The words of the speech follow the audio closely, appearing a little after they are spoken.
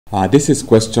This is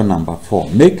question number 4.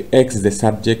 Make x the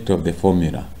subject of the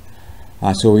formula.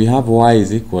 So we have y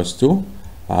is equals to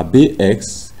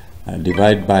bx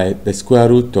divided by the square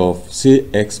root of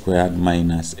cx squared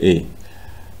minus a.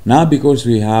 Now because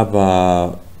we have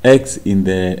x in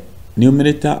the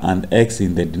numerator and x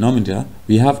in the denominator,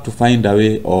 we have to find a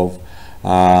way of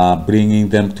bringing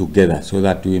them together so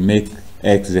that we make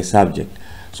x the subject.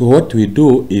 So what we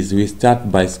do is we start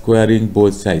by squaring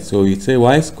both sides. So we say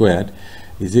y squared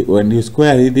is it, when you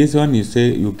square this one, you say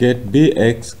you get b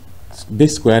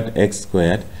squared x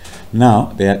squared.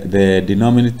 Now the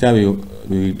denominator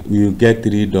we get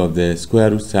rid of the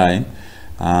square root sign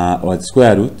or the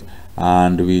square root,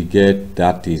 and we get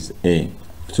that is a.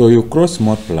 So you cross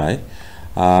multiply.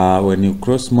 When you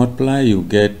cross multiply, you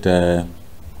get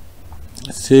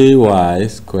cy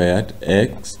squared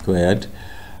x squared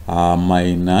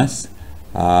minus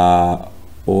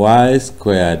y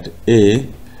squared a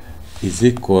is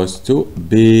equals to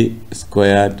b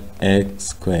squared x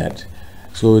squared.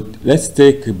 So let's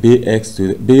take b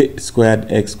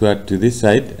squared x squared to this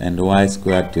side and y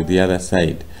squared to the other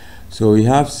side. So we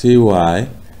have cy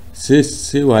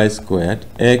squared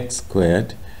x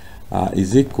squared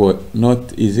is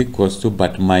equals to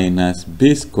but minus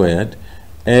b squared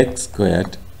x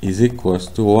squared is equals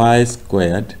to y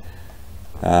squared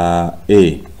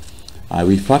a.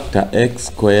 We factor x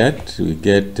squared, we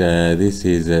get this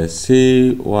is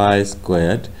cy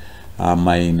squared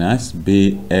minus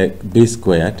b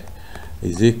squared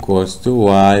is equals to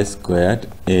y squared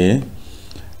a.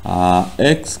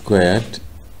 X squared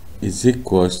is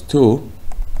equals to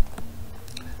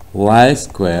y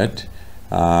squared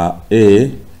a,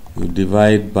 you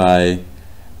divide by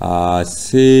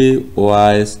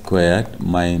cy squared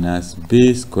minus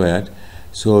b squared.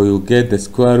 So you get the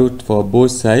square root for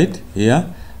both sides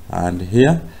here and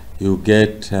here. You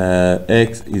get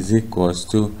x is equals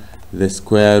to the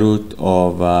square root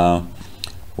of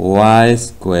y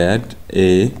squared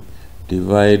a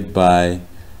divided by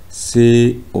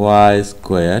cy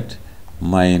squared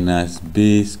minus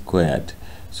b squared.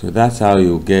 So that's how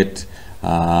you get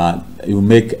you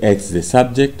make x the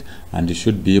subject, and you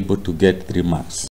should be able to get 3 marks.